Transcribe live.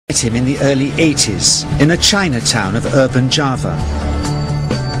met him in the early 80s in a Chinatown of urban Java.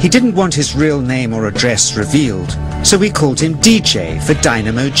 He didn't want his real name or address revealed, so we called him DJ for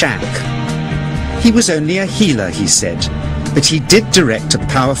Dynamo Jack. He was only a healer, he said, but he did direct a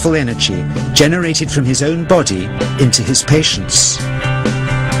powerful energy generated from his own body into his patients.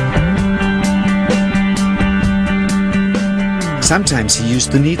 Sometimes he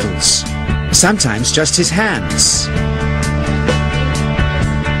used the needles, sometimes just his hands.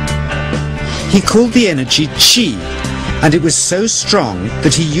 He called the energy Qi, and it was so strong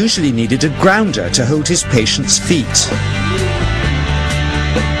that he usually needed a grounder to hold his patients' feet.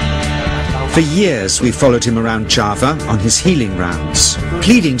 For years we followed him around Java on his healing rounds,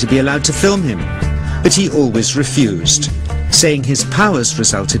 pleading to be allowed to film him, but he always refused, saying his powers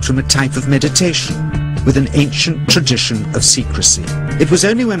resulted from a type of meditation with an ancient tradition of secrecy. It was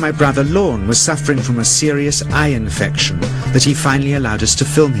only when my brother Lorne was suffering from a serious eye infection that he finally allowed us to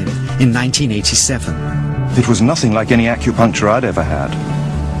film him in 1987. It was nothing like any acupuncture I'd ever had.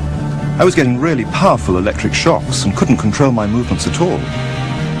 I was getting really powerful electric shocks and couldn't control my movements at all.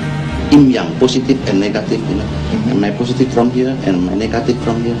 Yin yang, positive and negative, you know. And my positive from here and my negative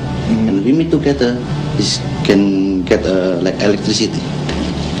from here. And we meet together, this can get like electricity.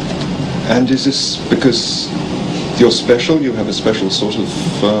 And is this because you're special? You have a special sort of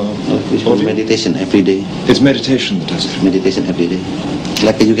it's body? Meditation every day. It's meditation that does it? Meditation every day.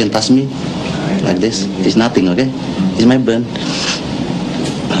 Like you can touch me, like this. It's nothing, okay? It's my burn.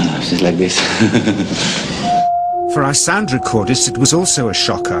 Just like this. For our sound recordist, it was also a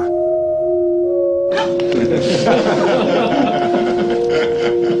shocker.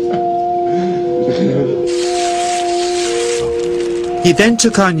 He then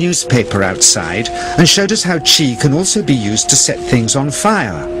took our newspaper outside and showed us how Qi can also be used to set things on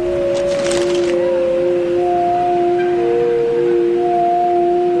fire.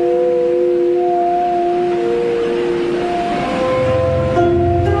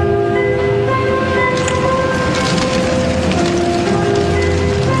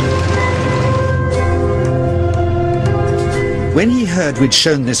 When he heard we'd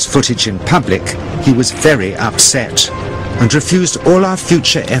shown this footage in public, he was very upset and refused all our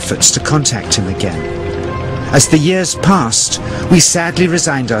future efforts to contact him again. As the years passed, we sadly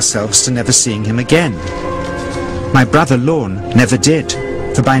resigned ourselves to never seeing him again. My brother Lorne never did,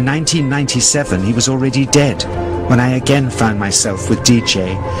 for by 1997 he was already dead, when I again found myself with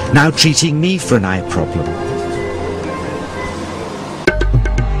DJ, now treating me for an eye problem.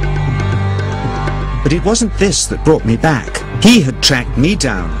 But it wasn't this that brought me back. He had tracked me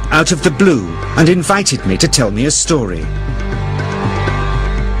down out of the blue and invited me to tell me a story.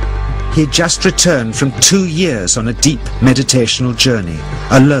 He had just returned from 2 years on a deep meditational journey,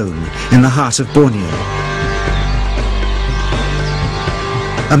 alone in the heart of Borneo.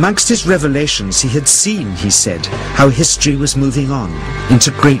 Amongst his revelations he had seen, he said, how history was moving on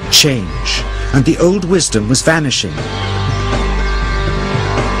into great change, and the old wisdom was vanishing.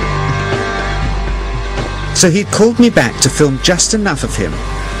 So he'd called me back to film just enough of him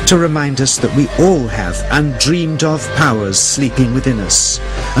to remind us that we all have undreamed of powers sleeping within us,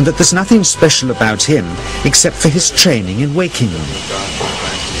 and that there's nothing special about him except for his training in waking them.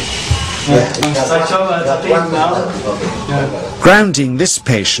 Grounding this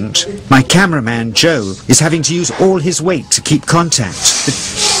patient, my cameraman Joe is having to use all his weight to keep contact.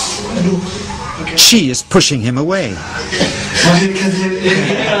 Qi is pushing him away.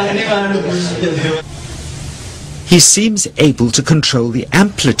 He seems able to control the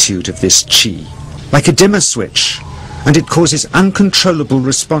amplitude of this Qi, like a dimmer switch, and it causes uncontrollable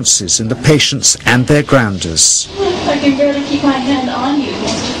responses in the patients and their grounders. I can barely keep my hand on you. It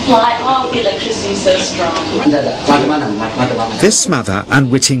wants to fly off. The electricity is so strong. This mother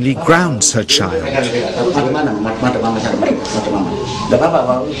unwittingly grounds her child.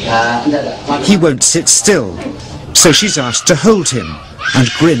 He won't sit still, so she's asked to hold him and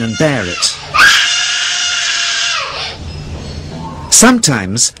grin and bear it.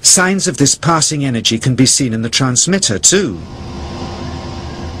 Sometimes, signs of this passing energy can be seen in the transmitter too.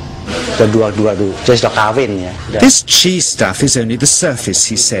 This Qi stuff is only the surface,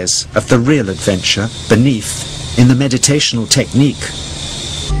 he says, of the real adventure beneath, in the meditational technique.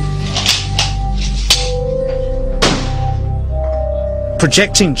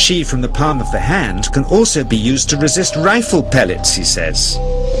 Projecting Qi from the palm of the hand can also be used to resist rifle pellets, he says.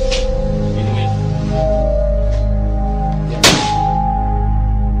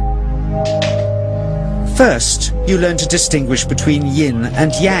 First, you learn to distinguish between yin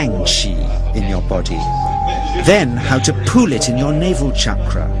and yang Qi in your body. Then how to pool it in your navel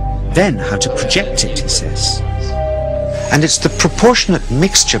chakra. Then how to project it, he says. And it's the proportionate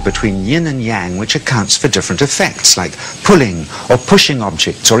mixture between yin and yang which accounts for different effects, like pulling or pushing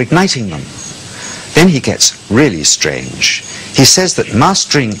objects or igniting them. Then he gets really strange. He says that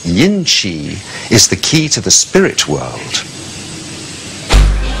mastering yin qi is the key to the spirit world.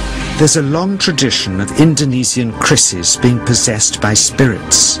 There's a long tradition of Indonesian krises being possessed by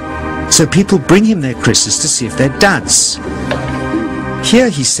spirits. So people bring him their krises to see if they're duds. Here,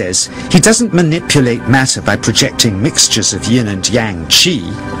 he says, he doesn't manipulate matter by projecting mixtures of yin and yang qi.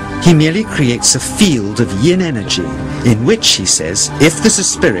 He merely creates a field of yin energy, in which, he says, if there's a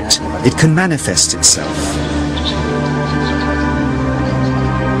spirit, it can manifest itself.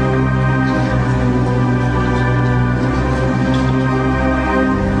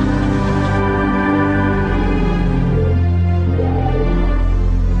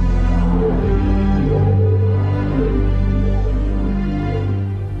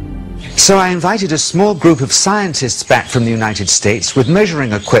 So I invited a small group of scientists back from the United States with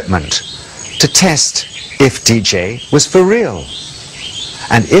measuring equipment to test if DJ was for real.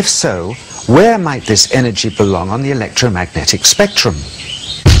 And if so, where might this energy belong on the electromagnetic spectrum?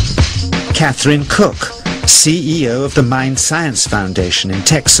 Catherine Cook, CEO of the Mind Science Foundation in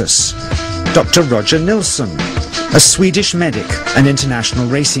Texas. Dr. Roger Nilsson, a Swedish medic and international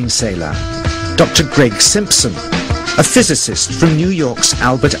racing sailor. Dr. Greg Simpson, a physicist from New York's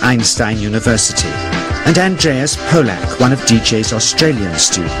Albert Einstein University, and Andreas Polak, one of DJ's Australian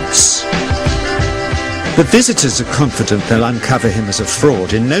students. The visitors are confident they'll uncover him as a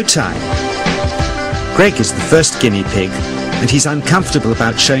fraud in no time. Greg is the first guinea pig, and he's uncomfortable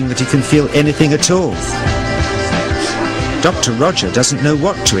about showing that he can feel anything at all. Dr. Roger doesn't know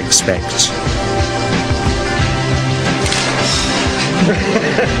what to expect.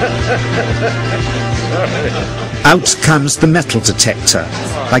 Out comes the metal detector,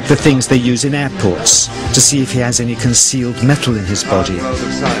 like the things they use in airports, to see if he has any concealed metal in his body.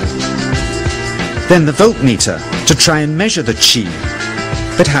 Then the voltmeter, to try and measure the qi.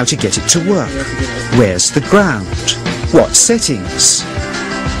 But how to get it to work? Where's the ground? What settings?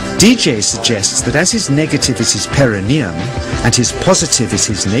 DJ suggests that as his negative is his perineum, and his positive is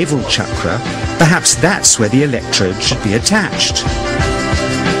his navel chakra, perhaps that's where the electrode should be attached.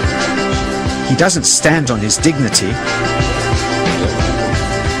 He doesn't stand on his dignity.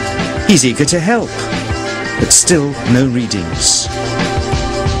 He's eager to help, but still no readings.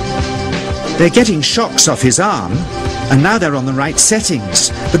 They're getting shocks off his arm, and now they're on the right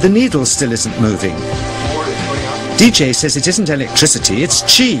settings, but the needle still isn't moving. DJ says it isn't electricity, it's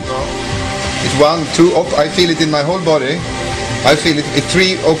qi. It's 1, 2, up. I feel it in my whole body. I feel it at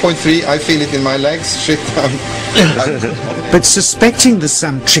 3, 0.3, I feel it in my legs. Shit. But suspecting there's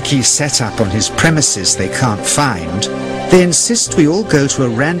some tricky setup on his premises they can't find, they insist we all go to a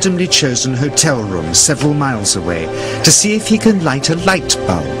randomly chosen hotel room several miles away to see if he can light a light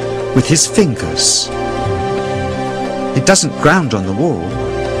bulb with his fingers. It doesn't ground on the wall.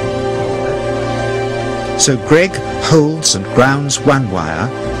 So Greg holds and grounds one wire,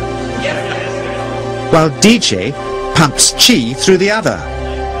 while DJ pumps qi through the other.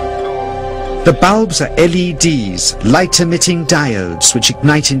 The bulbs are LEDs, light-emitting diodes, which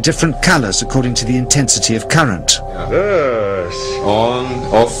ignite in different colors according to the intensity of current. Yes. On,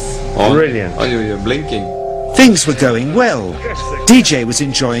 off, on. Brilliant. Oh, you're blinking. Things were going well. DJ was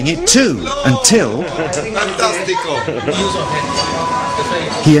enjoying it too, until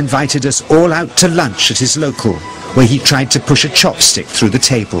he invited us all out to lunch at his local, where he tried to push a chopstick through the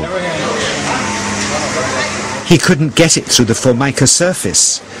table. He couldn't get it through the formica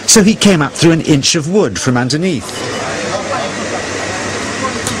surface, so he came up through an inch of wood from underneath.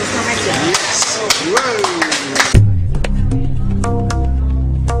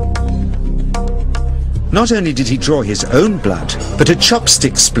 Not only did he draw his own blood, but a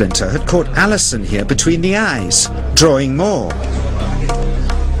chopstick splinter had caught Alison here between the eyes, drawing more.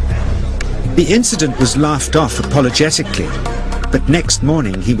 The incident was laughed off apologetically, but next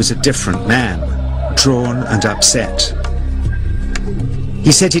morning he was a different man, drawn and upset.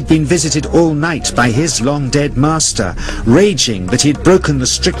 He said he'd been visited all night by his long-dead master, raging that he'd broken the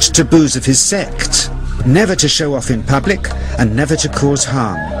strict taboos of his sect, never to show off in public and never to cause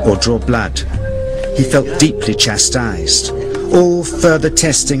harm or draw blood. He felt deeply chastised. All further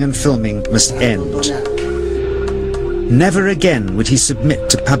testing and filming must end. Never again would he submit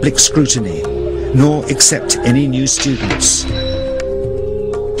to public scrutiny, nor accept any new students.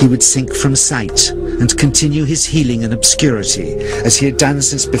 He would sink from sight and continue his healing in obscurity, as he had done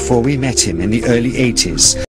since before we met him in the early 80s.